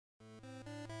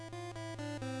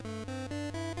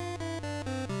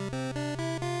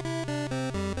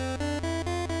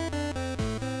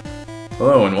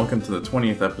Hello and welcome to the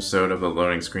 20th episode of the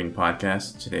Loading Screen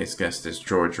Podcast. Today's guest is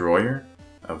George Royer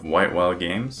of White Whale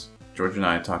Games. George and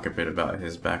I talk a bit about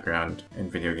his background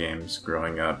in video games,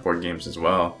 growing up, board games as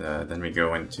well. Then we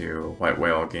go into White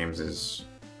Whale Games'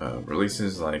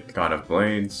 releases like God of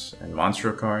Blades and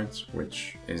Monstro Cards,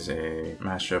 which is a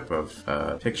mashup of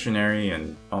Pictionary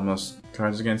and almost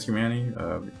Cards Against Humanity.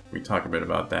 We talk a bit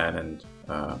about that, and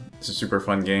it's a super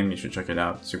fun game. You should check it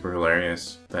out. Super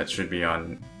hilarious. That should be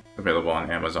available on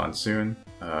Amazon soon.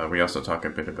 We also talk a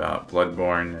bit about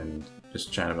Bloodborne and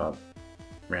just chat about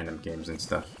random games and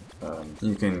stuff.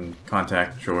 You can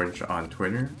contact George on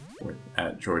Twitter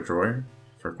at George Royer.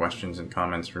 For questions and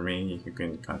comments for me, you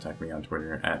can contact me on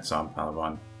Twitter at Sam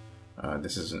Palavon.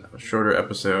 This is a shorter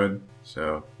episode,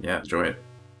 so yeah, enjoy it.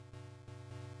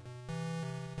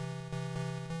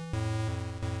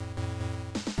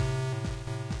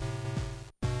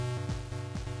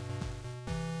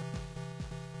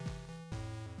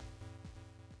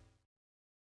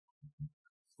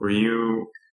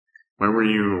 Where were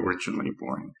you originally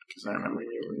born? Because I remember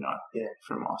you were not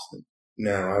from Austin.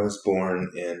 No, I was born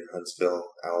in Huntsville,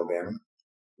 Alabama,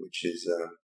 which is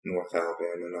North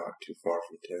Alabama, not too far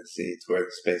from Tennessee. It's where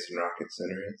the Space and Rocket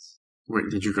Center is. Wait,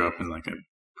 did you grow up in like a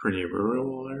pretty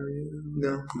rural area?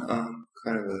 No,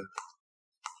 kind of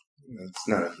it's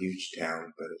not a huge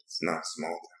town, but it's not a small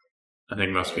town. I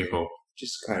think most people...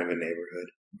 Just kind of a neighborhood.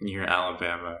 Near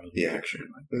Alabama, you picture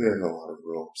like... There's a lot of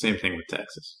rural... Same thing with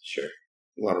Texas. Sure.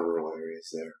 A lot of rural areas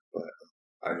there, but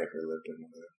I never lived in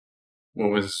one of them.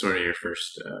 What was sort of your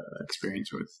first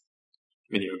experience with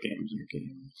video games or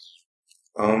games?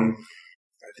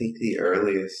 I think the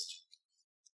earliest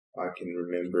I can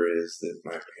remember is that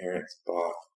my parents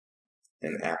bought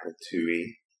an Apple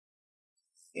IIe,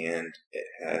 and it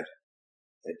had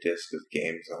a disc of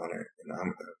games on it, and I don't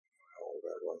know how old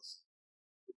I was.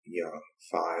 Young,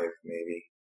 5 maybe,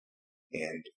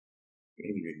 and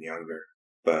maybe even younger.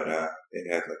 But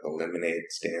it had like a lemonade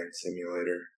stand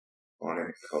simulator on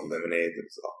it called Lemonade.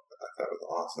 I thought it was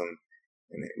awesome.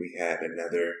 And we had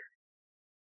another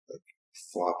like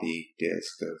floppy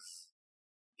disk of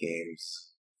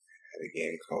games. It had a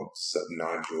game called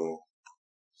Subnodule,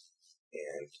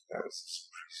 and that was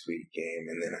a pretty sweet game.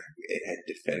 And then it had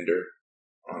Defender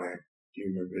on it. Do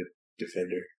you remember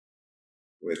Defender?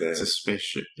 It's a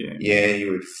spaceship game. Yeah,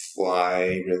 you would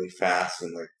fly really fast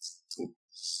and like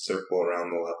circle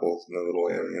around the levels, and the little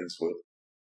aliens would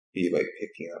be like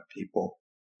picking up people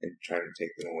and trying to take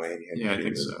them away. And you had to do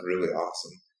this. Really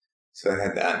awesome. So I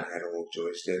had that, and I had a little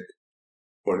joystick.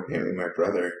 But apparently my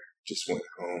brother just went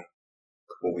home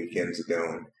a couple weekends ago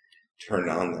and turned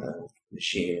on the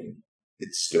machine, and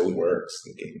it still works.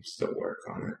 The games still work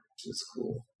on it, which is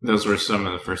cool. Those were some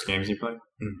of the first games you played?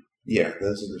 Yeah,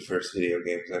 those are the first video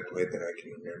games I played that I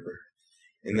can remember.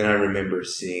 And then I remember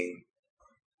seeing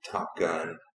Top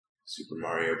Gun, Super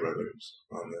Mario Brothers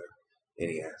on the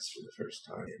NES for the first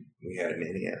time. And we had an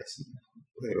NES and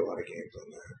played a lot of games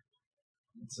on that.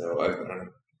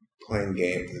 So playing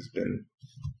games has been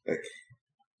like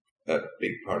a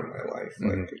big part of my life,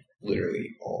 like literally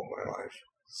all of my life.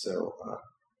 So,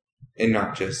 and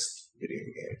not just video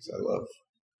games. I love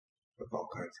all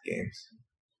kinds of games.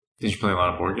 Did you play a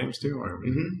lot of board games too? Or?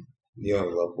 Yeah, I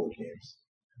love board games.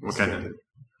 What kind of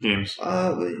games?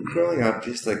 Growing up,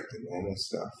 just like the normal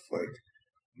stuff, like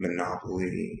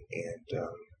Monopoly and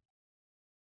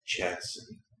chess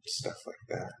and stuff like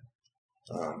that.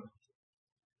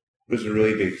 Was a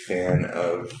really big fan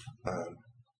of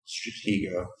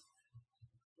Stratego.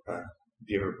 Have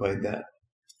you ever played that?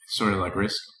 Sort of like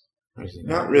Risk?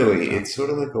 Not really. It's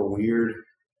sort of like a weird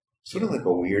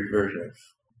version of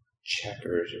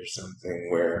Checkers or something,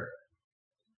 where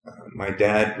my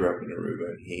dad grew up in Aruba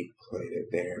and he played it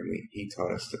there, and he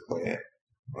taught us to play it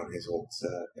on his old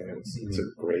set, and it's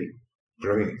a great,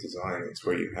 brilliant design. It's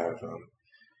where you have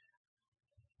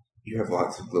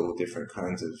lots of little different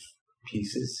kinds of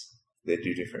pieces that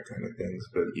do different kind of things,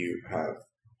 but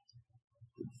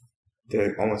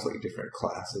they're almost like different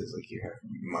classes. Like you have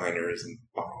miners and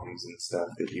bombs and stuff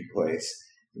that you place,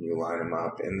 and you line them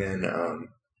up, and then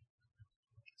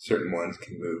certain ones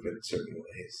can move in certain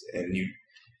ways, and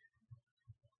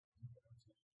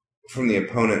from the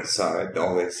opponent's side,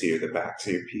 all they see are the backs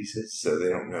of your pieces, so they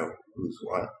don't know who's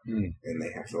what, and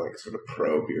they have to like sort of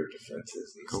probe your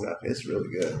defenses and stuff. It's really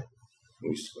good. We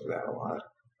used to play that a lot.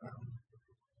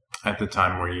 At the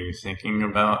time, were you thinking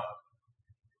about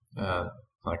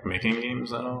like making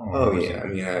games at all? Oh yeah, I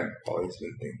mean, I've always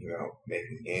been thinking about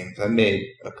making games. I made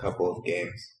a couple of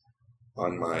games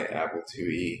on my Apple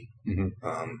IIe.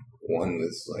 One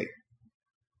was like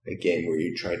a game where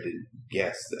you tried to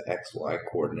guess the XY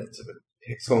coordinates of a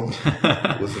Pixel.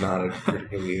 It was not a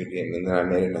particularly good game. And then I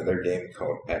made another game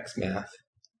called X Math,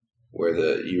 where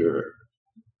you're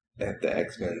at the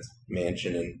X-Men's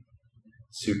mansion and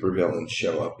supervillains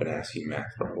show up and ask you math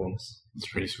problems. It's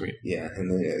pretty sweet. Yeah,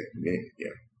 and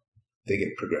they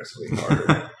get progressively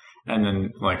harder. And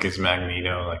then, like, is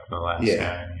Magneto like the last guy?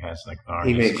 And he has like the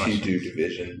he makes questions. you do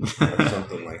division or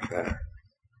something like that.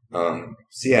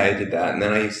 So yeah, I did that, and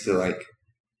then I used to like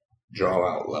draw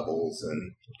out levels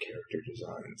and character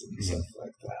designs and stuff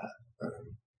like that.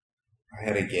 I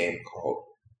had a game called.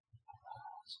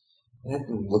 I've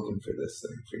been looking for this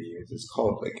thing for years. It's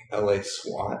called like LA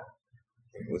SWAT.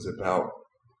 It was about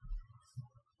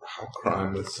how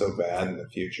crime was so bad in the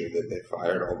future that they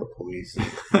fired all the police.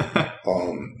 And,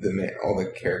 all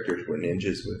the characters were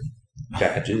ninjas with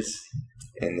badges.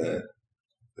 And I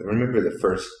remember the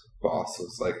first boss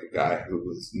was like a guy who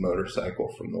was motorcycle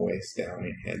from the waist down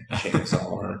and had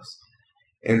chainsaw arms.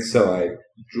 And so I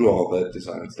drew all the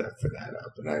design stuff for that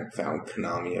up, and I found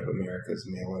Konami of America's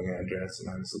mailing address,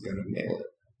 and I was going to mail it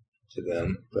to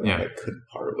them, but I couldn't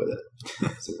part with it.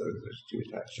 So those are too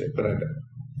attached to it, but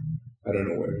I don't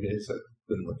know where it is. I've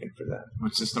been looking for that.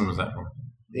 What system was that for?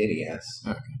 The NES.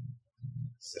 Okay.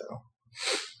 So,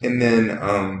 and then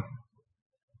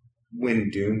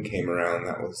when Doom came around,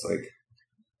 that was like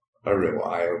a real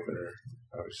eye opener.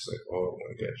 I was just like, oh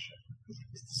my gosh,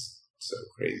 it's so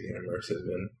crazy and immersive.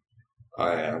 And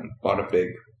I bought a big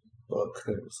book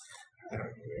that was, I don't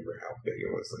remember how big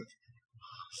it was, like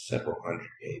several hundred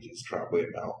pages, probably,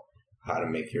 about how to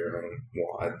make your own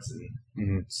wads.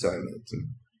 And so I made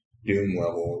some Doom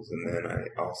levels, and then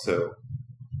I also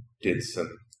did some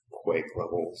Quake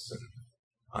levels,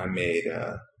 and I made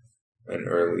an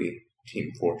early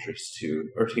Team Fortress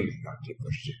 2, or not Team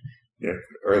Fortress 2,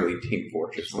 early Team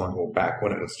Fortress level, back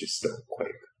when it was just still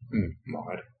Quake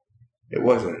mod. It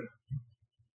wasn't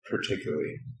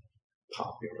particularly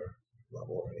popular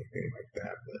level or anything like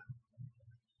that, but...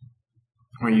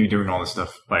 Were you doing all this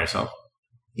stuff by yourself?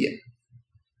 Yeah.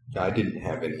 I didn't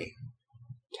have any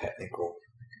technical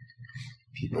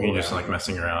people. Were you just like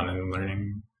messing around and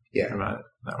learning about it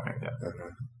that way? Yeah.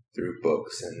 Through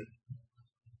books and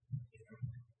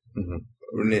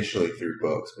initially through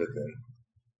books, but then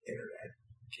internet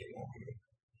came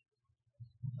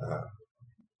along.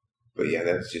 But yeah,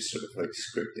 that's just sort of like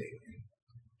scripting and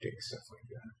doing stuff like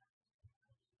that.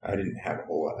 I didn't have a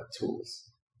whole lot of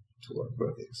tools to work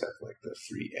with, except like the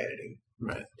free editing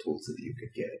tools that you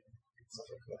could get, stuff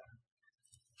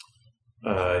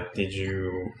like that. Did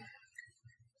you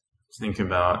think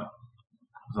about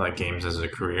like games as a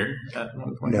career at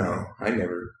one point? No, I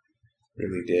never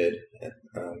really did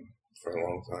for a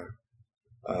long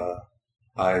time.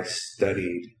 I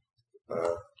studied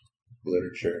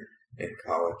literature in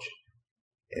college,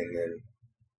 and then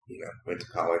went to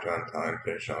college on time,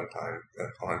 finished on time.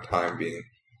 On time being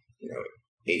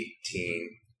 18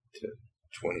 to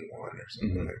 21 or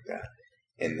something like that,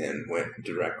 and then went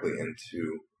directly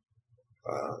into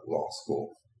law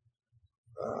school.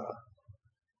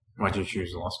 Why'd you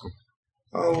choose law school?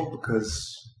 Oh,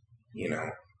 because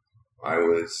I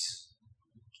was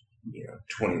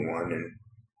 21 and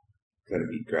going to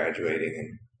be graduating,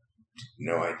 and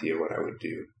no idea what I would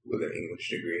do with an English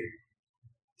degree.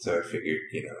 So I figured,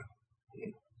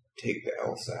 take the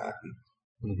LSAT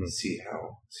and see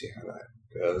how that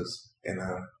goes. And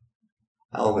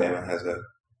Alabama has a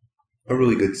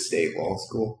really good state law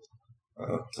school.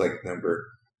 It's like number,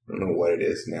 I don't know what it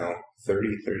is now,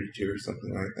 30, 32 or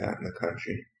something like that in the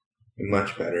country. And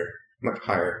much better, much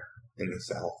higher in the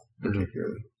South,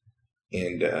 particularly.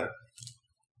 And,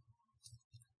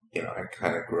 I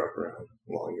kind of grew up around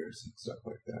lawyers and stuff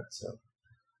like that.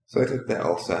 So I took the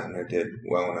LSAT and I did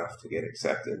well enough to get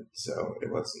accepted. So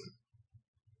it wasn't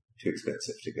too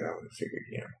expensive to go, and figured,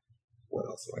 what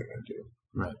else am I going to do?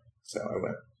 Right. So I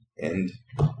went and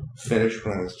finished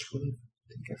when I was 20.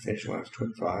 I think I finished when I was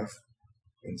 25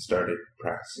 and started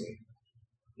practicing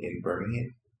in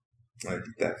Birmingham. I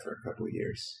did that for a couple of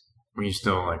years. Were you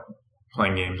still like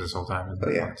playing games this whole time? Oh,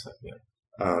 yeah.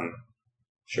 Yeah.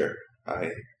 Sure. I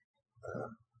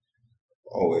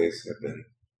always have been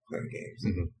playing games.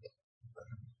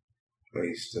 I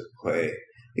used to play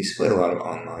a lot of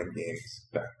online games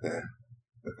back then.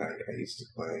 Like I used to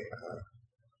play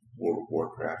World of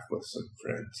Warcraft with some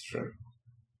friends from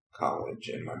college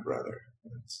and my brother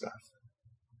and stuff.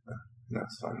 That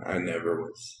was fun. I never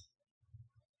was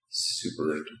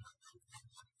super into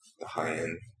the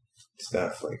high-end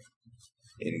stuff, like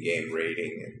in-game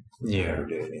rating, and never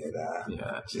did any of that.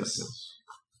 Yeah, I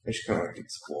just kind of liked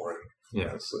exploring.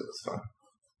 Yeah. So it was fun.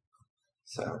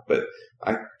 So, but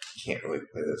I can't really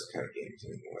play those kind of games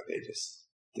anymore.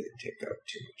 they take up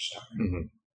too much time. Mm-hmm.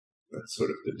 That's sort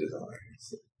of the design.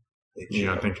 You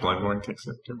don't think Bloodborne takes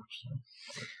up too much time?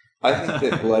 I think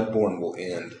that Bloodborne will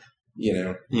end.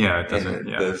 Yeah, it doesn't.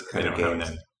 Those kind of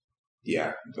games.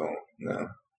 No.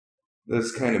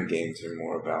 Those kind of games are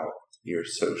more about your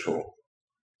social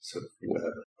sort of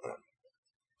web.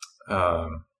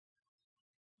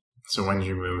 So when did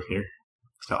you move here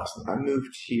to Austin? I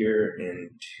moved here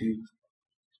in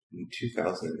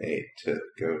 2008 to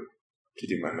go to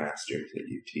do my master's at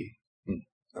UT.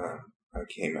 I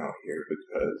came out here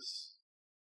because,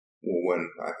 one,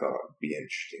 I thought it would be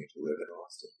interesting to live in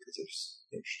Austin because there's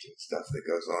interesting stuff that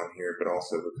goes on here, but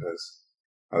also because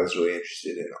I was really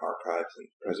interested in archives and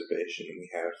preservation, and we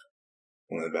have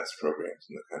one of the best programs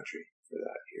in the country for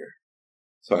that here.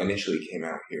 So I initially came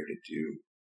out here to do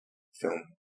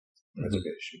film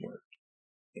preservation work.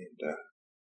 And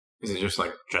is it just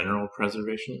like general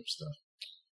preservation of stuff?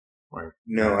 Or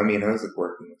no, I mean I was like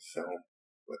working with film,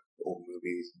 with old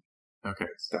movies, and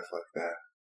stuff like that.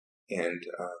 And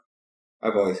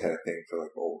I've always had a thing for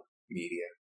like old media.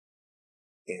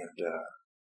 And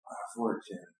I've worked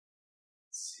at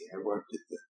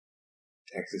the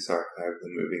Texas Archive of the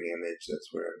Moving Image. That's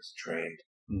where I was trained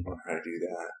on how to do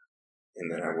that.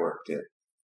 And then I worked at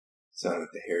some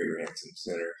at the Harry Ransom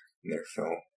Center in their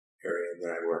film area. And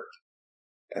then I worked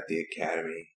at the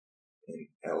Academy in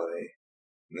LA.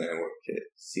 And then I worked at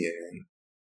CNN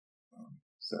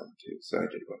some too. So I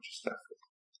did a bunch of stuff with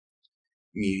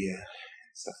media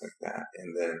and stuff like that.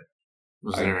 And then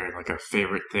was there like a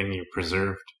favorite thing you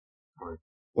preserved?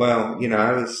 Well,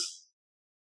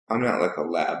 I'm not like a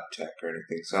lab tech or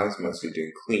anything, so I was mostly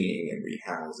doing cleaning and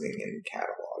rehousing and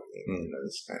cataloging and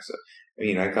this kind of stuff. I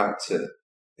mean, I got to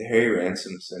the Harry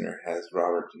Ransom Center has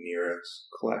Robert De Niro's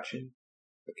collection,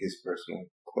 like his personal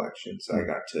collection. So I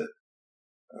got to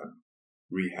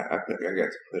I got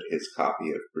to put his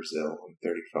copy of Brazil on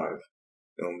 35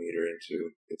 millimeter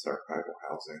into its archival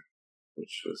housing,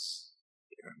 which was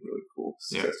really cool.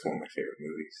 So that's one of my favorite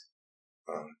movies.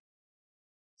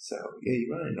 So you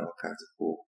run into all kinds of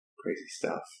cool, crazy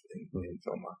stuff in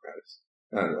film archives.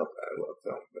 I love that. I love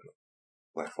film. I've been a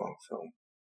lifelong film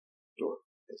dork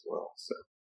as well. So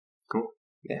cool.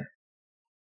 Yeah.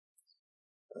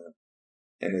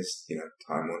 And as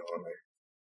time went on, I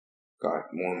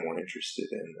got more and more interested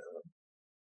in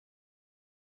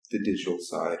the digital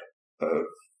side of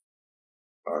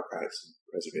archives and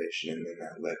preservation, and then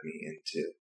that led me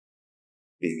into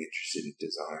being interested in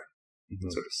design,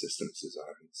 sort of systems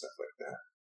design and stuff like that.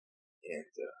 And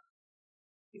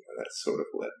that sort of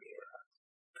led me around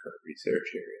the current research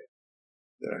area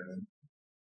that I'm in.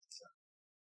 So.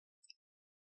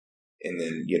 And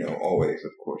then, always,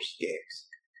 of course, games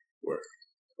were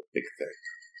a big thing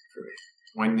for me.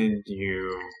 When did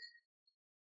you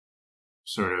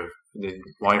did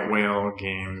White Whale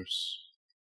Games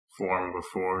form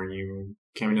before you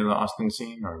came into the Austin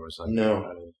scene, or was that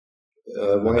no?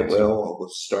 White Whale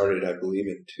was started, I believe,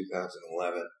 in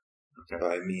 2011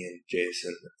 by me and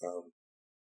Jason.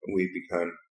 We've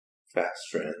become fast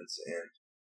friends, and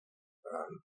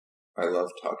I love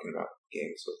talking about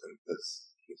games with him because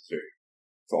he's very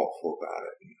thoughtful about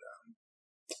it. And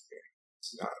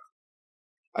it's not.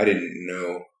 I didn't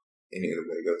know any of the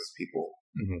Legos people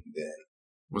then.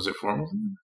 Was it formal?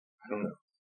 I don't know.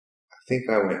 I think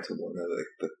I went to one of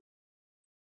the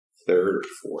third or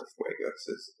fourth Legos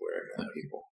is where I met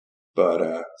people.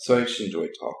 But so I just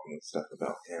enjoyed talking and stuff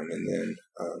about him. And then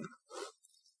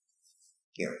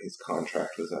his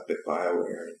contract was up at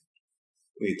BioWare, and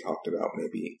we talked about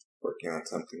maybe working on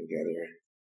something together. And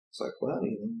it's like, well,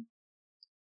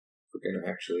 if we're gonna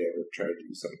actually ever try to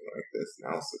do something like this,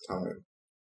 now's the time.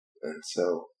 And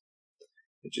so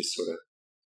it just sort of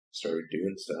started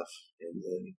doing stuff, and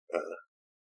then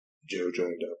Joe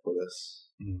joined up with us,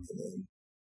 and then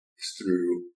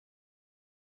through.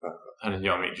 How did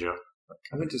y'all meet Joe?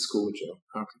 I went to school with Joe.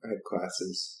 Okay. I had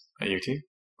classes at UT.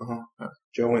 Oh.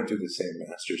 Joe went through the same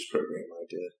master's program I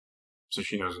did. So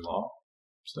she knows law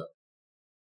stuff.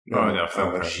 No,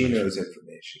 she knows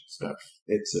information stuff.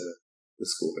 It's the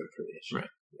School of Information, right?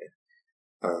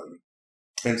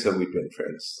 Yeah. And so we've been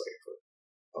friends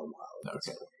for a while at this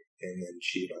point. And then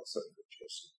she had also known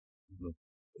Jason.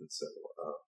 And so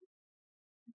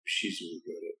she's really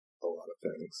good at a lot of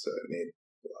things, so it made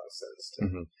a lot of sense to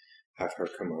have her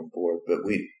come on board. But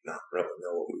we did not really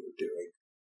know what we were doing.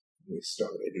 We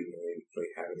started, we didn't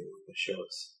really have anyone to show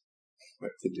us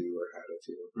what to do or how to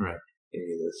do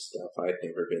any of this stuff. I'd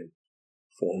never been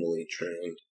formally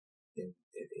trained in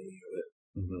any of it.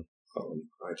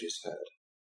 I just had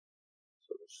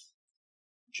sort of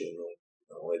general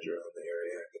knowledge around the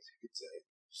area, I guess you could say.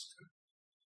 Just kind of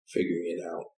figuring it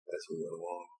out as we went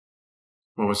along.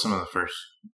 What was some of the first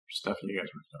stuff you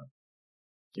guys worked on?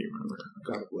 Do you remember?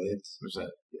 God Blades. Was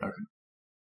that okay?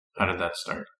 How did that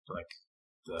start? Like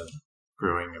the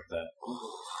brewing of that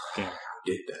game? How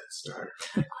did that start?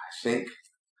 I think,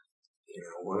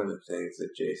 one of the things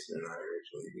that Jason and I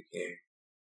originally became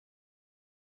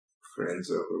friends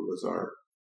over was our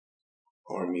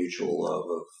mutual love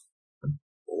of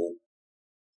old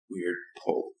weird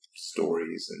pulp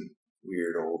stories and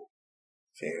weird old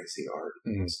fantasy art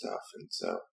and stuff. And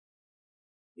so,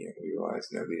 we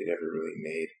realized nobody had ever really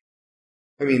made.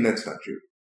 I mean, that's not true.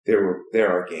 There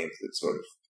are games that sort of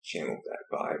channeled that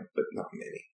vibe, but not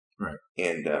many. Right.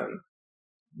 And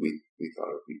we thought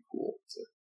it would be cool to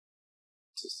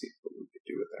see what we could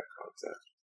do with that concept.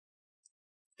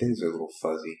 Things are a little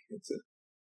fuzzy.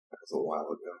 That was a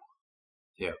while ago.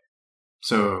 Yeah.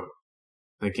 So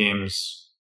the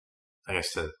games, I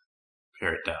guess to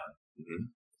pare it down,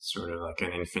 it's sort of like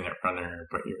an infinite runner,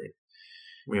 but you're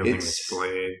wielding this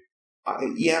blade.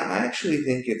 I actually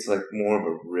think it's like more of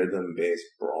a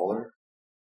rhythm-based brawler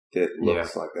that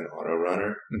looks like an auto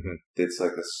runner. That's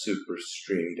like a super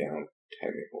streamed-down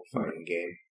technical fighting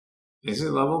game. Is it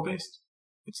level-based?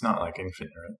 It's not like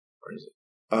infinite, right? Or is it?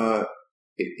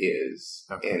 It is,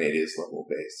 and it is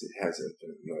level-based. It has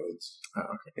infinite modes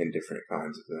and different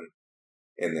kinds of them,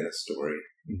 and then a story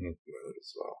mode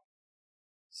as well.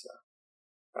 So,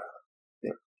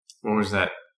 yeah. What was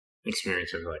that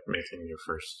experience of like making your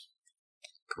first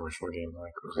commercial game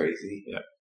like? Crazy. Yeah.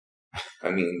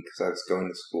 I mean, because I was going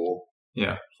to school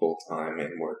full time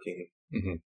and working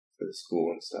for the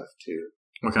school and stuff too.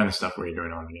 What kind of stuff were you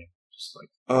doing on the game? Just like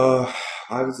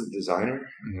I was a designer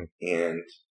and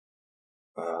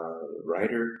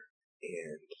writer,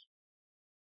 and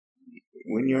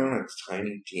when you're on a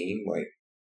tiny team, like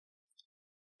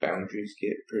boundaries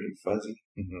get pretty fuzzy.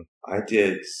 I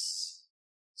did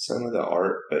some of the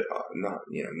art, but not,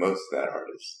 most of that art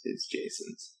is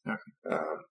Jason's.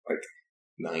 Like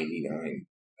 99.8% of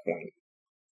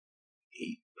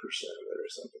it or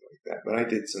something like that. But I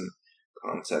did some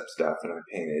concept stuff, and I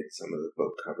painted some of the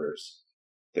book covers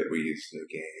that we used in the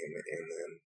game, and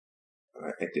then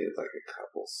I did like a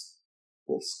couple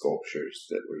little sculptures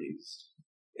that were used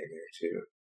in there too.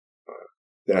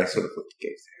 That I sort of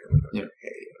gave to him, and I was like,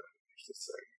 hey, here's this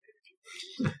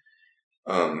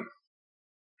thing.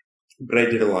 But I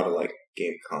did a lot of like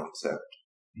game concept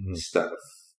stuff,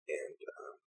 and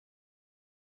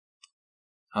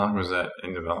how long was that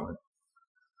in development?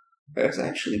 It was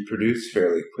actually produced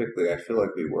fairly quickly. I feel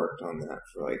like we worked on that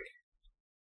for like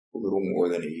a little more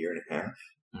than a year and a half.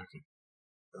 Okay.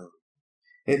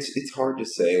 It's hard to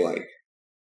say like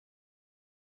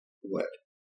what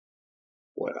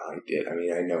I did. I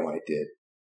mean, I know I did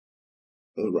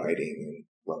the writing and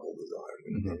level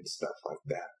design and stuff like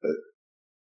that, but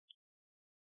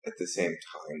at the same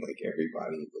time, like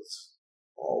everybody was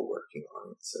all working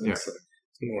on it, so it's like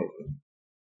it's more of a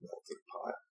melting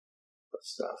pot of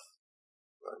stuff.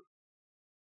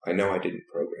 I know I didn't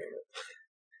program it,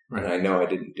 and I know I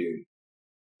didn't do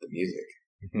the music,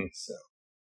 so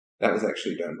that was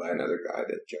actually done by another guy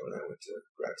that Joe and I went to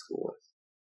grad school with.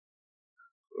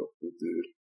 Real cool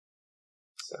dude.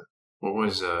 So,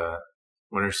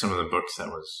 what are some of the books that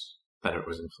it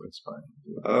was influenced by?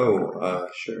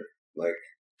 Sure. Like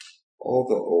all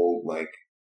the old like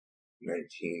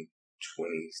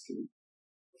 1920s through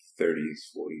 30s,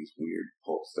 40s weird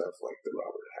pulp stuff, like the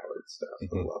Robert Howard stuff,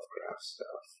 the Lovecraft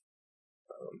stuff,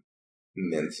 and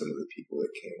then some of the people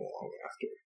that came along after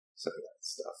some of that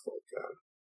stuff, like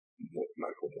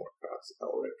Michael Moorcock's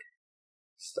Elric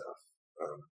stuff.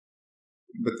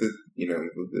 But the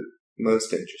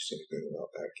most interesting thing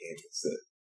about that game is that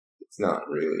it's not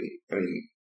really. I mean,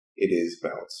 it is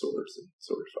about swords and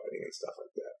sword fighting and stuff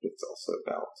like that, but it's also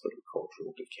about sort of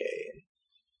cultural decay and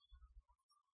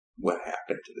what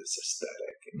happened to this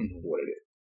aesthetic and why did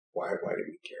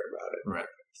we care about it?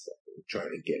 Right. So we're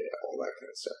trying to get at all that kind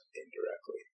of stuff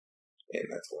indirectly, and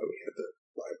that's why we had the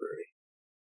library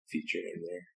featured in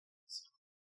there. So.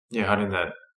 Yeah, how did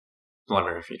that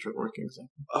library feature work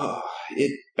exactly?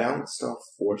 It bounced off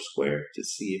Foursquare to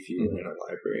see if you were in a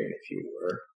library, and if you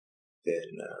were,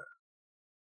 then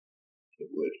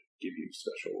it would give you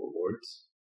special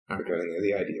rewards for going there.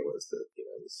 The idea was that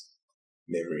these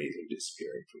memories are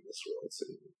disappearing from this world, so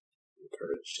you're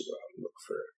encouraged to go out and look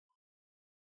for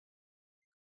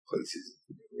places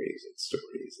and memories and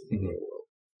stories in the real world.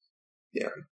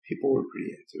 Yeah, people were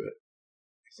pretty into it,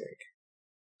 I think.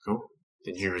 Cool.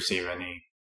 Did you receive any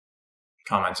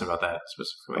comments about that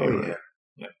specifically? Oh,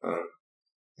 yeah.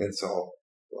 And saw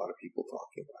a lot of people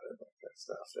talking about it, like that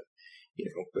stuff. And,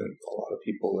 but a lot of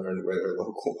people learned where their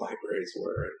local libraries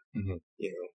were. And,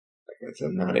 like I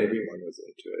said, not everyone was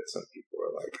into it. Some people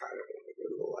were like, I don't want to go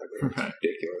to the library. It's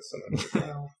ridiculous. And I'm like,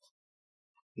 well,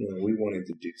 we wanted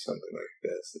to do something like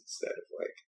this instead of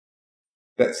like,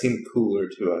 that seemed cooler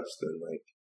to us than like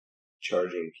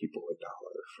charging people $1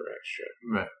 for extra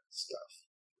stuff.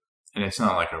 And it's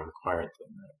not like a required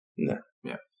thing, right? No.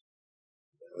 Yeah.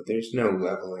 No, there's no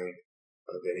leveling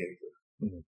of any of the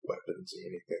weapons or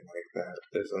anything like that.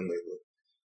 There's only the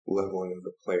leveling of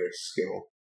the player's skill,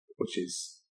 which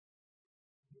is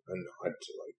a nod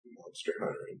to like Monster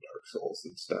Hunter and Dark Souls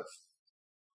and stuff.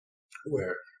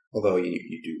 Where, although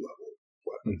you do level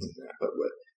weapons and that, but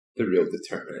what the real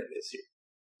determinant is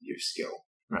your skill.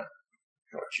 Right.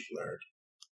 How much you've learned.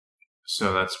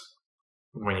 So that's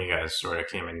when you guys sort of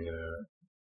came into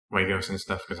Wagos and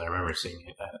stuff, because I remember seeing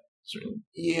it at certain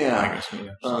Wagos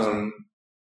meetups.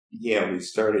 Yeah, we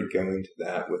started going to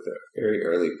that with a very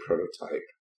early prototype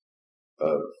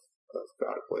of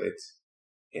God of Blades,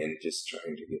 and just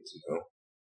trying to get to know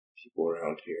people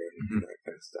around here and that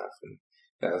kind of stuff. And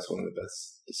that was one of the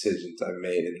best decisions I've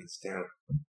made in this town.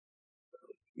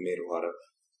 Made a lot of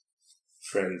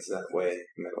friends that way,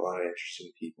 met a lot of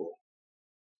interesting people.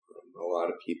 A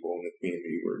lot of people in the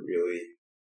community were really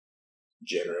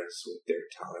generous with their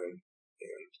time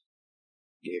and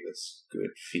gave us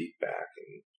good feedback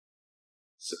and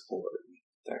support and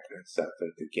that kind of stuff.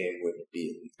 And the game wouldn't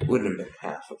have been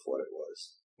half of what it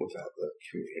was without the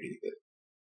community that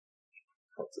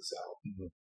helped us out.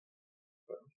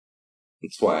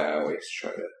 That's why I always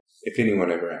try to, if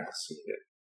anyone ever asks me to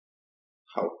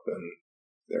help them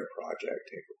their project,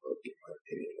 take a look, get my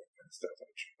opinion, that kind of stuff, I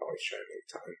always try to make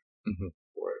time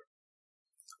for it.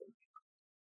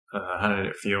 How did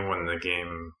it feel when the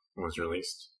game was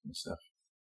released and stuff?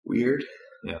 Weird.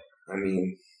 Yeah. I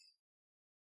mean,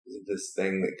 this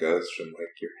thing that goes from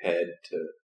like your head to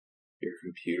your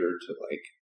computer to like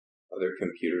other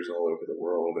computers all over the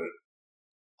world, and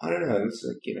I don't know, it was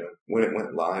like, when it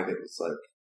went live, it was like,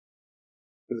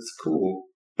 it was cool,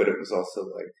 but it was also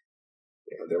like,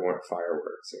 there weren't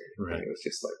fireworks or anything. Right. It was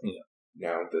just like,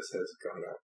 now this has gone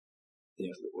out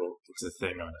into the world. It's a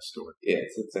thing on a store. Yeah,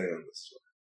 it's a thing on the store.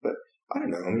 But I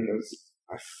don't know. I mean,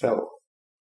 I felt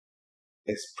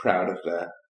as proud of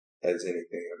that as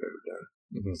anything I've ever done.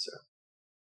 So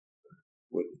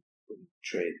wouldn't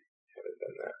trade having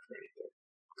done that for anything.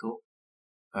 Cool.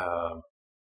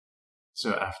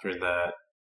 So after that,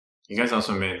 you guys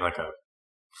also made like a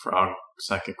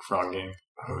psychic frog game.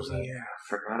 What was that? Yeah, I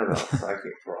forgot about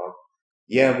Psychic Frog.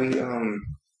 Yeah, we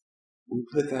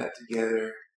put that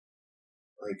together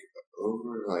like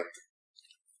over like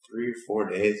 3 or 4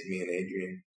 days. Me and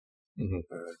Adrian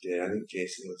did. I think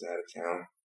Jason was out of town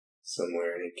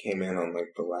somewhere, and he came in on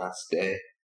like the last day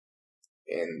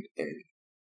and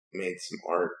made some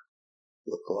art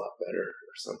look a lot better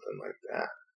or something like that.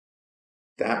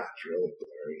 That was really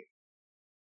blurry.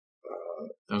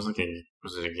 That was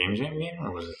was it a game jam game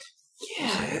or was it?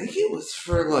 Yeah, I think it was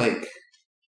for like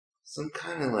some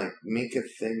kind of like make a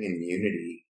thing in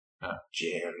Unity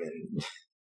jam, and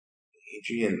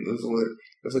Adrian, it was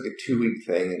like a 2-week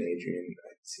thing, and Adrian,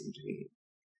 I seem to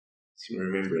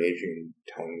remember Adrian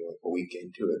telling me like a week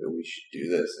into it that we should do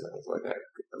this, and I was like,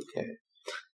 okay.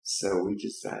 So we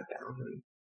just sat down and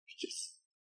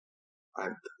I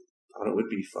thought it would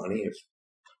be funny if,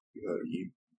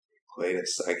 you played a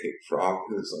psychic frog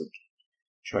who's like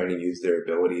trying to use their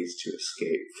abilities to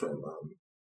escape from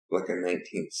like a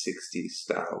 1960s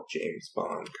style James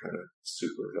Bond kind of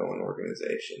supervillain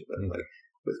organization, but like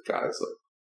with guys like,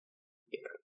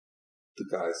 the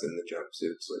guys in the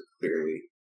jumpsuits like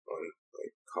clearly on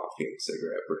like coffee and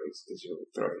cigarette breaks because you're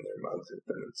like throwing their mugs at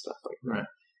them and stuff like that. Right.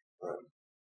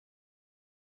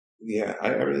 Yeah, I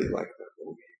really like that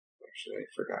little game. Actually, I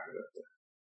forgot about that.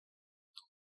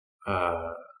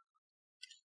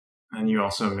 And you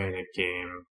also made a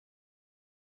game,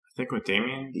 I think with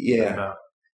Damien? Yeah.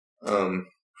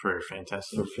 For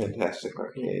Fantastic. For Fantastic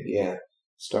Arcade, yeah.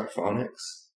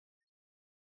 Starphonics.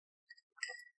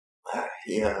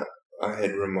 Yeah, I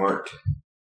had remarked,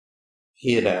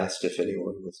 he had asked if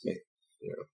anyone was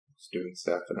was doing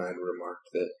stuff, and I had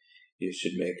remarked that you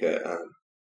should make a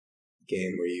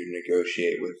game where you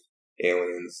negotiate with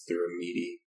aliens through a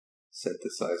MIDI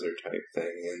synthesizer type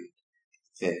thing, and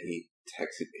then he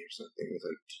texted me or something. He was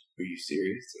like, "Are you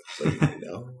serious?" I was like,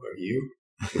 "No, are you?"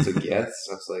 He was like, "Yes."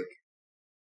 I was like,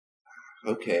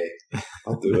 "Okay,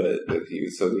 I'll do it with you."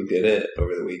 So we did it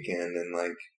over the weekend, and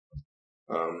like,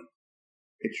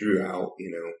 it drew out,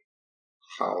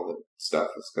 how the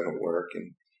stuff was going to work,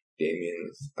 and Damien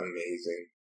was amazing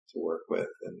to work with,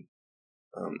 and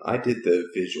I did the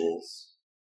visuals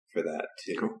for that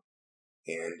too. Cool.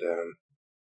 And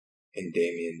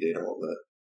Damien did all the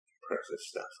impressive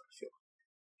stuff. I feel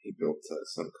he built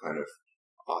some kind of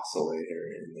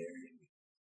oscillator in there, and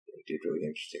he did really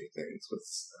interesting things with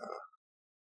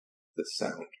the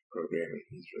sound programming.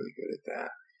 He's really good at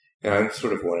that. And I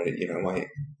sort of wanted, my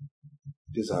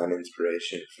design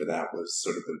inspiration for that was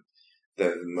sort of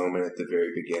the moment at the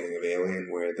very beginning of Alien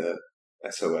where the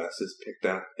SOS is picked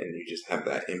up and you just have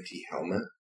that empty helmet.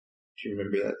 Do you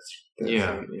remember that?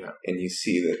 Yeah. And you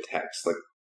see the text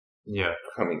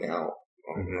coming out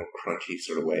on a crunchy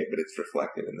sort of way, but it's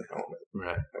reflected in the helmet.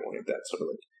 Right. I wanted that sort of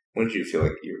I wanted you to feel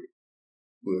like we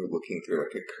were looking through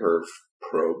like a curved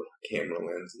probe camera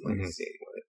lens and seeing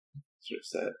what it sort of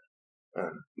said.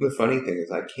 The funny thing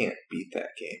is I can't beat that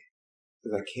game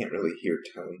because I can't really hear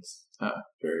tones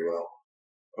very well.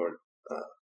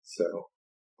 So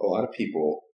a lot of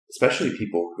people, especially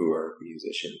people who are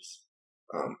musicians,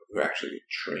 who are actually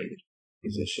trained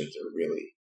musicians, are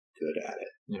really good at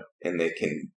it. Yeah. And they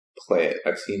can play it.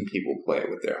 I've seen people play it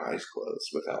with their eyes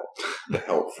closed without the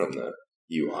help from the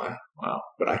UI. Wow.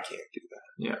 But I can't do that.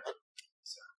 Yeah.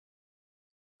 So.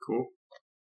 Cool.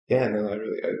 Yeah, no, I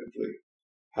was really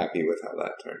happy with how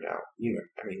that turned out. You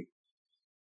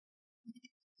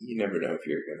never know if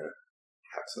you're going to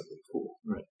have something cool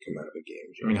come out of a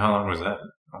game. I mean, how long was that?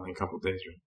 Only a couple of days,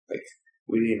 right?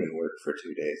 We didn't even work for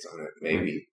 2 days on it.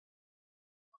 Maybe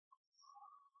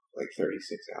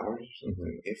 36 hours or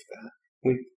something, if that.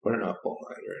 We're not up all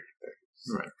night or anything.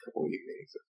 Just a couple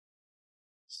evenings of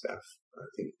stuff. I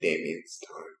think Damien's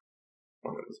time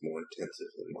on it was more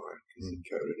intensive than mine because he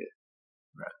coded it.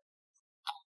 Right.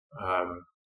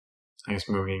 I guess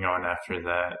moving on after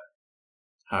that,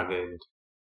 how did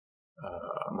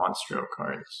Monstro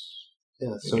Cards?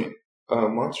 Yeah, so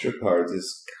Monstro Cards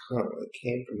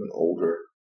came from an older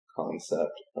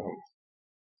concept.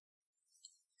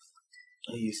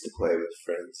 I used to play with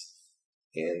friends,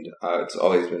 and it's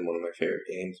always been one of my favorite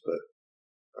games, but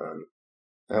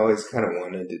I always kind of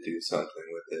wanted to do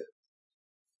something with it.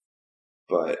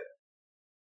 But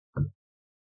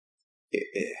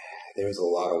there was a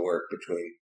lot of work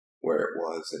between where it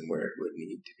was and where it would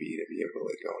need to be able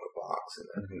to go in a box and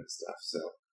that kind of stuff. So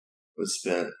it was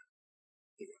spent,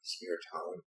 spare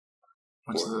time.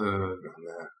 What's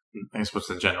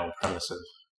the general premise of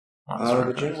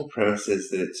the general premise is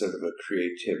that it's sort of a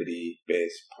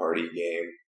creativity-based party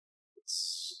game.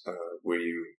 It's where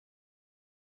you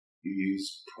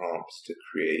use prompts to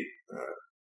create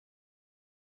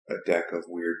a deck of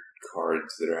weird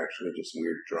cards that are actually just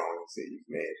weird drawings that you've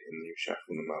made, and you're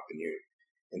shuffling them up, and you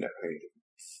end up having to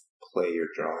play your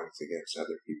drawings against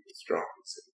other people's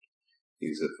drawings and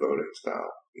use a voting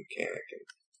style mechanic.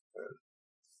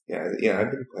 And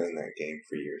I've been playing that game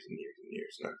for years and years and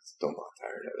years, and I'm still not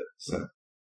tired of it. So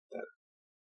that,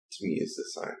 to me, is the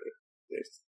sign that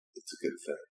it's a good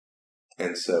thing.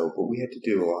 And so, but we had to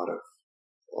do a lot of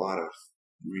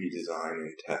redesign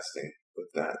and testing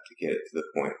with that to get it to the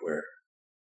point where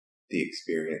the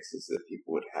experiences that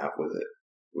people would have with it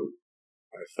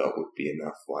I felt would be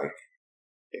enough like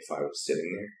if I was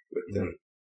sitting there with them,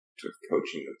 sort of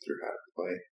coaching them through how to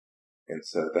play. And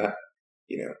so that,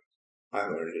 I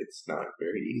learned it's not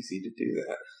very easy to do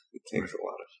that. It takes a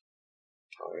lot of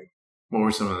time. What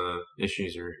were some of the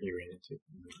issues you ran into?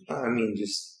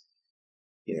 Just,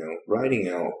 writing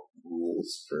out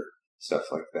rules for stuff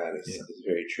like that is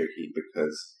very tricky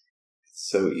because it's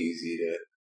so easy to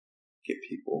get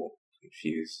people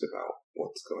confused about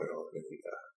what's going on. And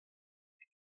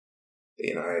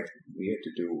we had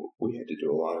to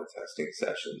do a lot of testing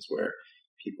sessions where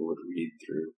people would read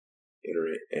through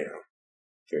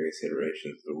various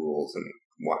iterations of the rules and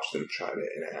watch them try to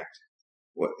enact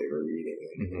what they were reading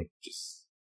and just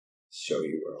show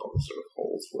you where all the sort of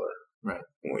holes were,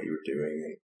 and what you were doing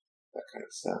and that kind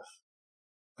of stuff.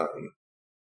 And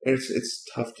it's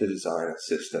tough to design a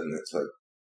system that's like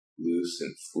loose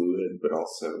and fluid, but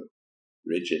also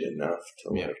rigid enough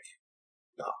to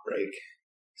not break.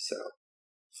 So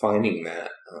finding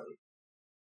that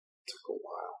took a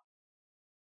while,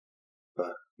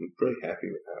 but I'm pretty happy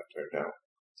with how it turned out.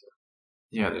 So.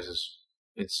 Yeah,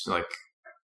 it's like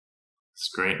this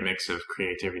great mix of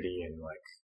creativity and like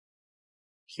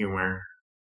humor.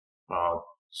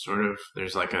 Well, sort of,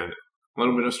 there's like a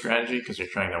little bit of strategy because you're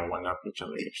trying to one-up each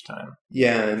other each time.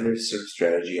 Yeah, and there's sort of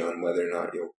strategy on whether or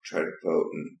not you'll try to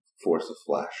vote and force a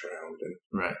flash round and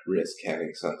risk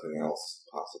having something else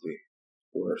possibly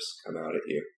worse come out at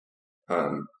you.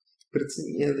 But it's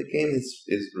the game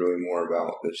is really more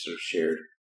about the sort of shared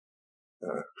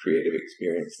creative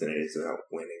experience than it is about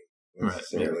winning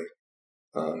necessarily.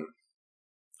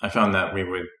 I found that we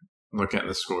would look at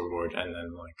the scoreboard and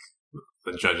then like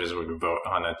the judges would vote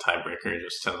on a tiebreaker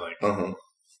just to like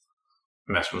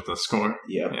mess with the score.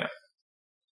 Yeah.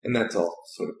 And that's all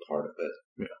sort of part of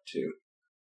it too.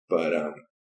 But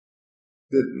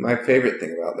my favorite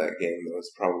thing about that game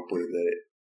was probably that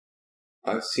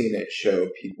I've seen it show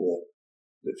people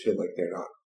that feel like they're not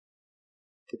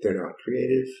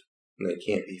creative and they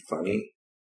can't be funny.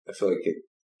 I feel like it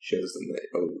shows them that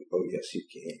oh yes you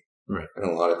can. Right. And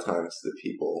a lot of times the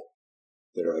people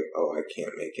that are like, oh, I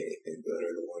can't make anything good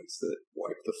are the ones that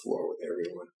wipe the floor with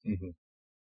everyone. Mm-hmm.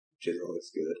 Which is always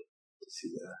good to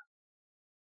see that.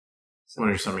 So,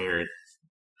 what are some of your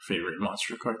favorite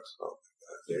monster cards? Oh my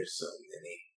god, there's so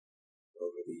many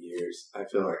over the years. I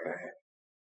feel like I have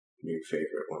new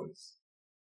favorite ones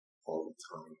all the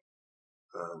time.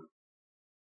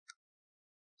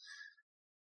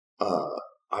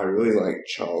 I really like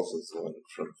Charles's one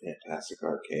from Fantastic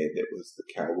Arcade that was the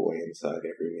cowboy inside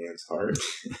every man's heart.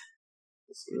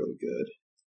 It's really good.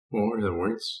 What were the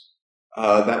words?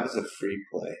 That was a free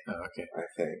play. Oh, okay. I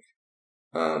think.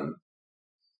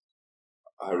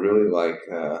 I really like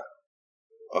a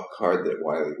card that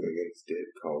Wiley Wiggins did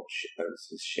called it was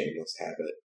his Shameless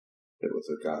Habit. It was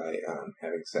a guy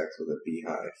having sex with a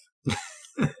beehive.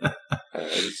 It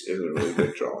was a really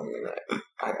good drawing, and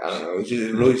I don't know, it was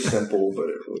just really simple, but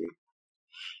it was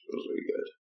really good.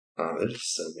 There's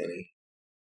just so many.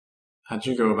 How'd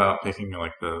you go about picking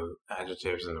like the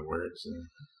adjectives and the words? And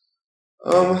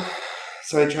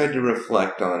so I tried to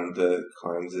reflect on the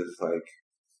kinds of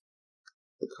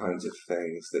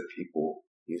things that people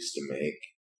used to make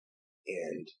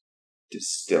and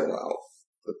distill out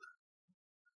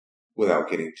without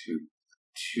getting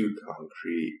too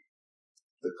concrete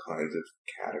the kinds of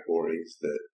categories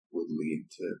that would lead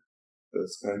to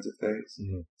those kinds of things.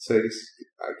 Mm-hmm. So I guess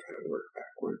I kind of work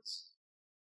backwards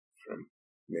from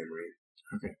memory.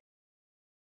 Okay.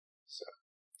 So.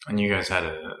 And you guys had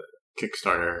a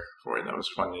Kickstarter for it that was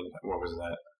funded. What was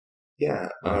that? Yeah.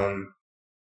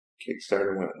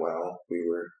 Kickstarter went well. We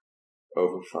were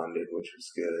overfunded, which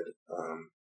was good.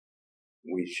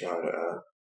 We shot a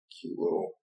cute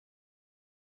little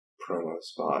promo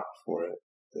spot for it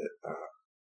that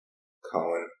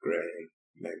Colin Gray and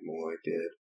Meg Malloy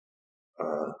did.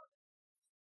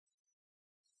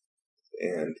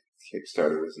 And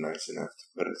Kickstarter was nice enough to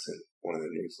put us in one of the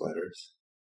newsletters,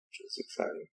 which was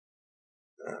exciting.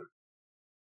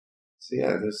 So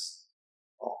yeah, there's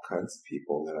all kinds of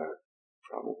people that I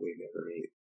probably never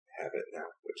meet have it now,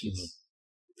 which is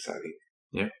exciting.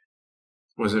 Yeah.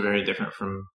 Was it very different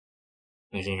from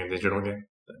making a digital game?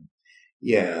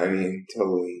 Yeah, I mean,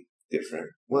 totally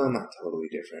different. Well, not totally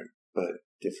different, but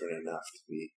different enough to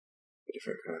be a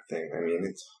different kind of thing. I mean,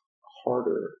 it's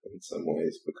harder in some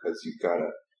ways because you've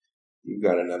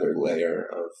got another layer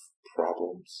of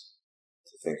problems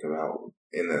to think about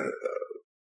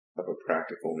of a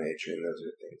practical nature, and those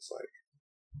are things like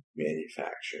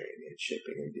manufacturing and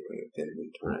shipping and dealing with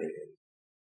inventory and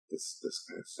this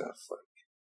kind of stuff.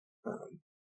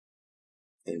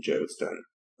 And Joe's done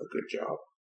a good job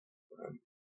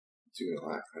doing all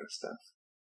that kind of stuff.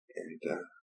 And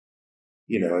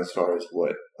as far as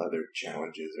what other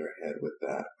challenges are ahead with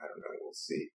that, I don't know. We'll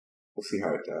see. We'll see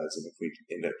how it does, and if we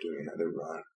end up doing another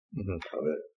run of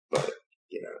it. But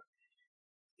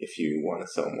if you want to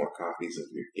sell more copies of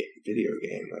your video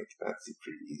game, that's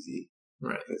pretty easy.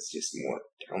 Right. It's just more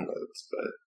downloads.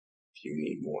 But if you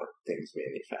need more things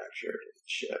manufactured and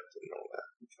shipped and all that,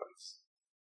 it becomes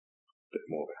a bit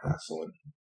more of a hassle. And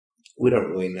we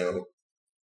don't really know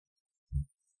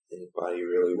anybody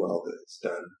really well that's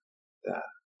done that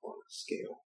on a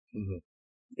scale,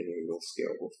 any real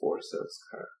scale before, so it's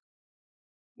kind of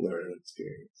learning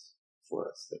experience for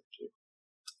us there too.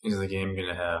 Is the game going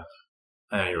to have,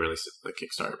 I know you released it to the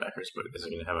Kickstarter backers, but is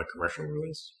it going to have a commercial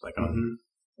release? And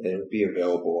it'll be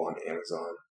available on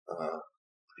Amazon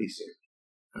pretty soon.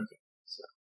 Okay. So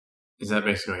is that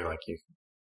basically like you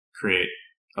create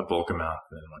a bulk amount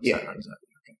and then once that runs out?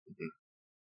 Okay.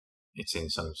 It's in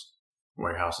some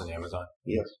warehouse in Amazon?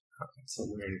 Yes. Okay.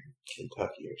 Somewhere in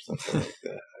Kentucky or something like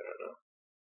that.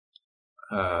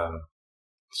 I don't know.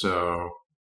 So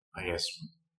I guess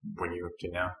what are you up to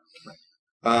now?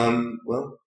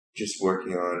 Well, just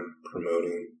working on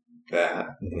promoting that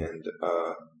and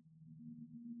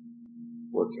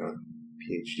working on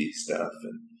PhD stuff,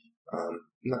 and I'm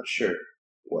not sure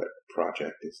what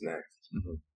project is next.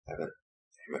 Haven't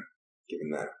given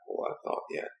that a whole lot of thought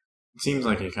yet. It seems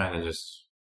like you kind of just,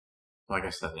 well, I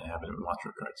guess that didn't happen in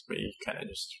Monster Cards, but you kind of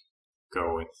just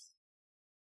go with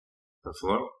the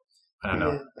flow. I don't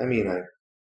know. I mean,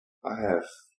 I have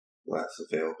less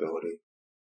availability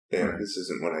And this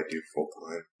isn't what I do full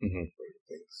time Mm-hmm. or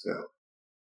anything. So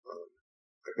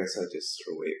I guess I just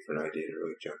sort of wait for an idea to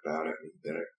really jump out at me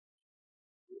that I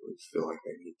really feel like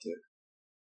I need to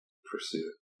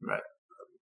pursue. Right.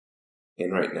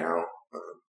 And right now,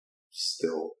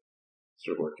 still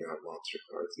sort of working on monster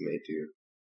cards and may do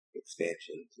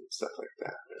expansions and stuff like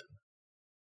that.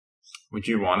 Would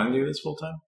you want to do this full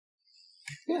time?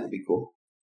 Yeah, it'd be cool.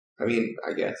 I mean,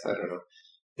 I guess, I don't know.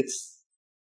 It's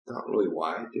not really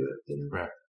why I do it, you know? Right.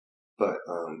 But,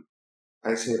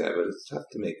 I say that, but it's tough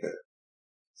to make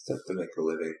a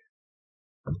living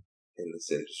in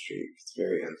this industry. It's a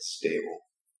very unstable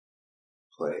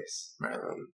place. Right.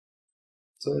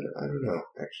 So I don't know,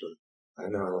 actually. I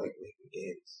know I like making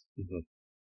games. Mm-hmm.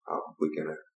 Probably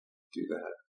gonna do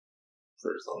that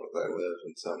for as long as I live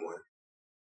in some way.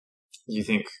 You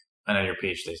think, I know your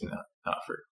PhD is not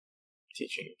for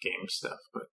teaching game stuff,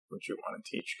 but would you want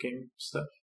to teach game stuff?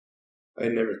 I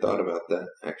never thought about that,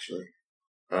 actually.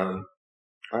 I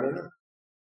don't know.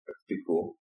 That'd be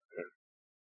cool.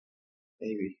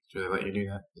 Maybe. Do they let you do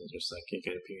that? Is it just like you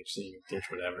get a PhD, you teach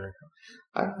whatever?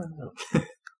 I don't know.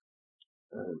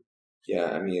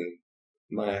 Yeah, I mean,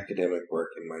 my academic work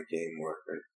and my game work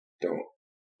don't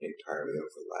entirely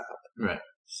overlap. Right.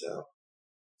 So.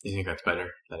 Do you think that's better?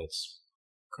 That it's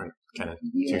kind of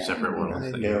two separate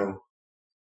worlds? I know.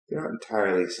 They're not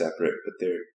entirely separate, but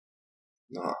they're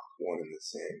not one and the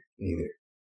same either.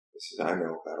 I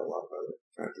know about a lot of other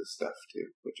kinds of stuff too,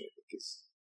 which I think is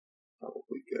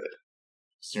probably good.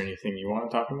 Is there anything you want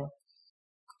to talk about?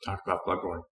 Talk about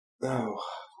Bloodborne. Oh,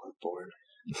 Bloodborne.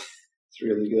 It's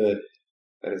really good.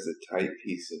 That is a tight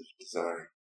piece of design.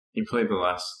 You played the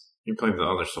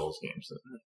other Souls games,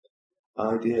 though,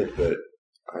 right? I did, but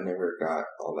I never got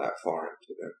all that far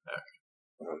into them.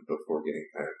 Okay. Before getting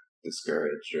kind of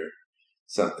discouraged or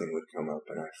something would come up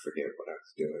and I'd forget what I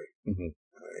was doing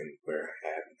and where I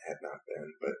had and had not been.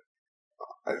 But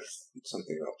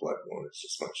something about Bloodborne is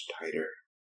just much tighter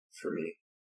for me.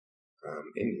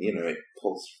 And, you know, it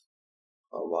pulls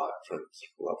a lot from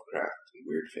Lovecraft and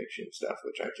weird fiction stuff,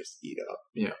 which I just eat up.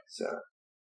 Yeah. So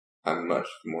I'm much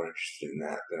more interested in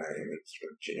that than I am in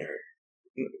sort of generic.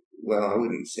 Well, I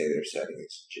wouldn't say their setting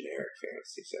is generic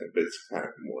fantasy setting, but it's kind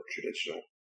of more traditional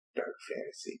dark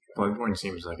fantasy. Bloodborne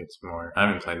seems like it's more. I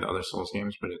haven't played the other Souls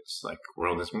games, but it's like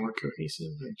world is more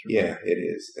cohesive. Yeah, it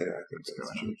is, and I think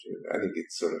that's true too. I think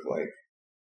it's sort of like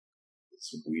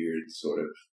this weird sort of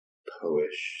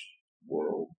poish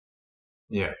world.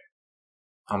 Yeah,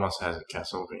 almost has a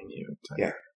Castlevania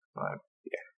type vibe.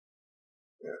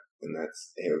 Yeah, and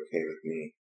that's A-okay with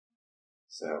me.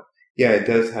 So yeah, it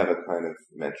does have a kind of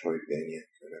Metroidvania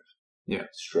kind of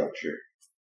structure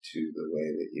to the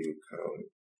way that you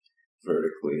come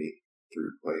vertically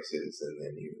through places, and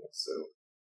then you also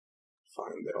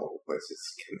find that all the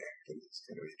places connect in these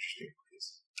kind of interesting ways.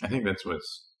 I think that's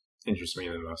what's interests me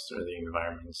the most are the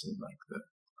environments and like the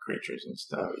creatures and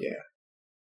stuff. Oh yeah,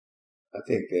 I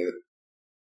think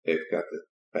they've got the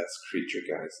best creature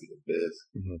guys in the biz.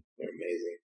 They're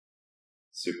amazing,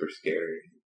 super scary,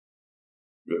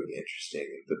 really interesting,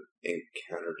 and the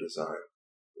encounter design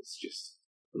is just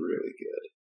really good,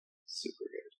 super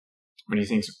good. What do you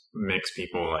think makes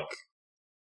people like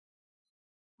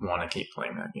want to keep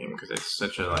playing that game? Because it's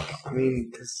such a like. I mean,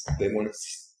 because they want to.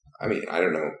 I mean, I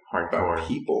don't know hardcore about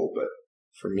people, but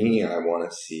for me, I want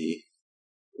to see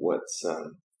what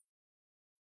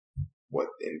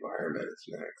environment is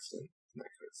next and that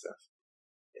kind of stuff,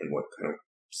 and what kind of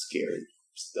scary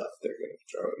stuff they're going to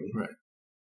throw at me. Right.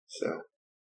 So,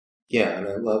 yeah, and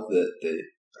I love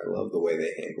I love the way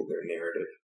they handle their narrative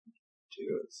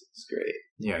too. It's great.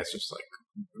 Yeah, it's just like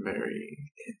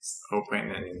it's open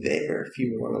and there if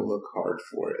you want to look hard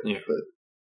for it. Yeah. But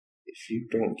if you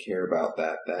don't care about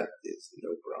that is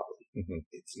no problem.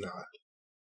 It's not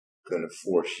going to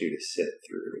force you to sit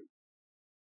through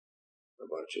a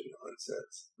bunch of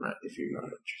nonsense. Right. If you're not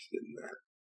interested in that.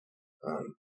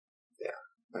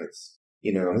 Yeah. It's, I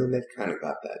mean, they've kind of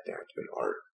got that down to an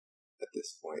art at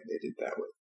this point. They did that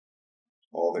with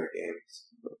all their games.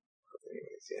 But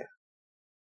anyways, yeah.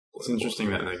 It's interesting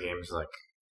that the game's like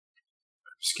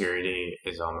obscurity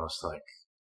is almost like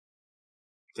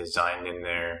designed in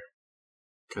there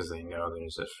because they know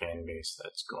there's a fan base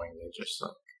that's going to just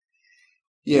like.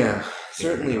 Yeah,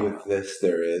 certainly with this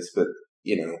there is, but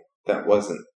that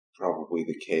wasn't probably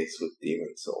the case with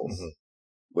Demon Souls,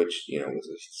 which was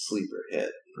a sleeper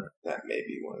hit. Right. That may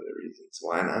be one of the reasons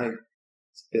why. And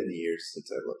it's been years since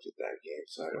I looked at that game,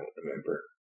 so I don't remember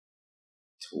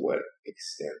to what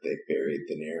extent they buried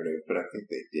the narrative, but I think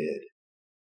they did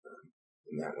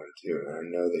in that one too, and I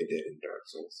know they did in Dark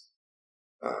Souls.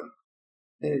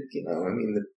 And I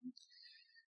mean,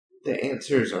 the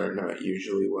answers are not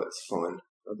usually what's fun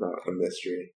about a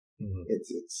mystery. Mm-hmm.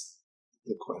 It's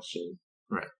the question.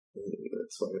 Right. And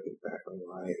that's why I think back on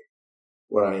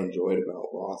what I enjoyed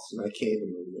about Lost, and I can't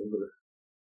even remember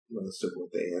most of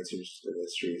what the answers to the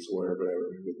mysteries were, but I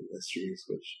remember the mysteries,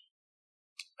 which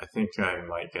I think I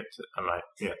might be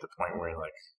at the point where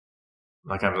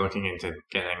like I'm looking into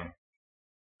getting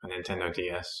a Nintendo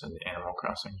DS and Animal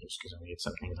Crossing just because I need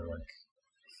something to like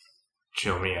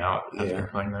chill me out after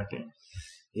playing that game.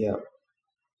 Yeah.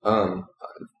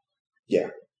 Yeah,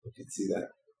 I can see that.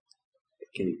 It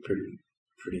can be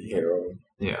pretty harrowing.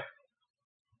 Yeah.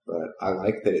 But I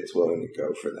like that it's willing to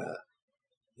go for that.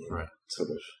 And right. Sort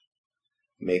of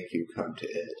make you come to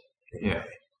it. Yeah.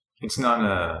 It's not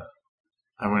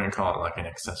I wouldn't call it like an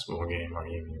accessible game or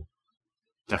even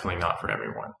definitely not for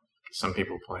everyone. Some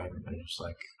people play it and they're just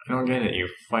like, I don't get it. You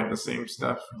fight the same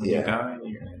stuff when you die.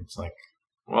 And it's like,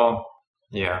 well,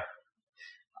 yeah.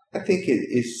 I think it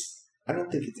is. I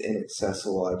don't think it's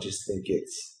inaccessible. I just think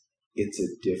it's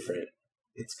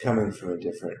coming from a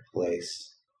different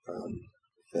place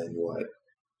than what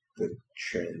the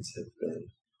trends have been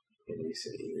in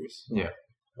recent years. Yeah.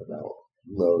 About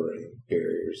lowering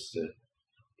barriers to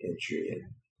entry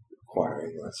and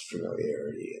requiring less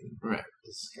familiarity and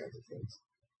this kinds of things.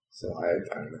 So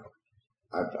I don't know.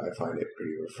 I find it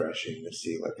pretty refreshing to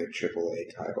see like a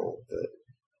AAA title that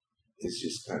is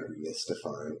just kind of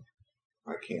mystifying.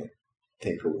 I can't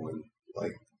think of one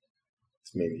like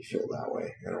it's made me feel that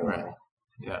way in a while.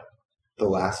 Yeah. The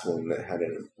last one that had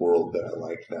a world that I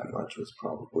liked that much was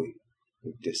probably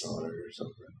Dishonored or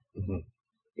something. Mm-hmm.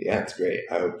 Yeah, it's great.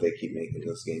 I hope they keep making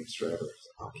those games forever.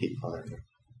 I'll keep playing them.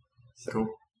 So, cool.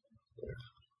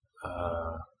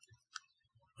 Yeah.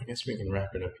 I guess we can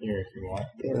wrap it up here if you want.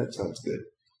 Yeah, that sounds good.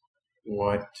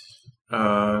 What?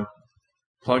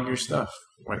 Plug your stuff,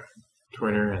 like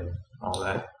Twitter and all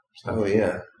that stuff. Oh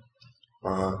yeah.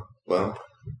 Well,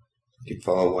 you can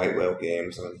follow White Whale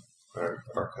Games on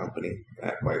our company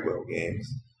at White Whale Games,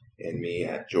 and me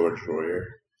at George Royer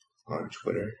on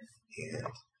Twitter. And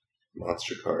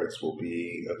Monster Cards will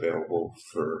be available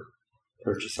for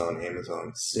purchase on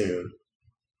Amazon soon,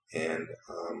 and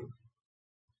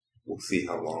we'll see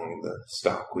how long the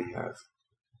stock we have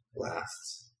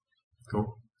lasts.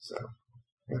 Cool. So,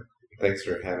 yeah. Thanks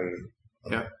for having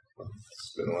me. Yeah.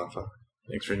 It's been a lot of fun.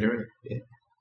 Thanks for doing it. Yeah.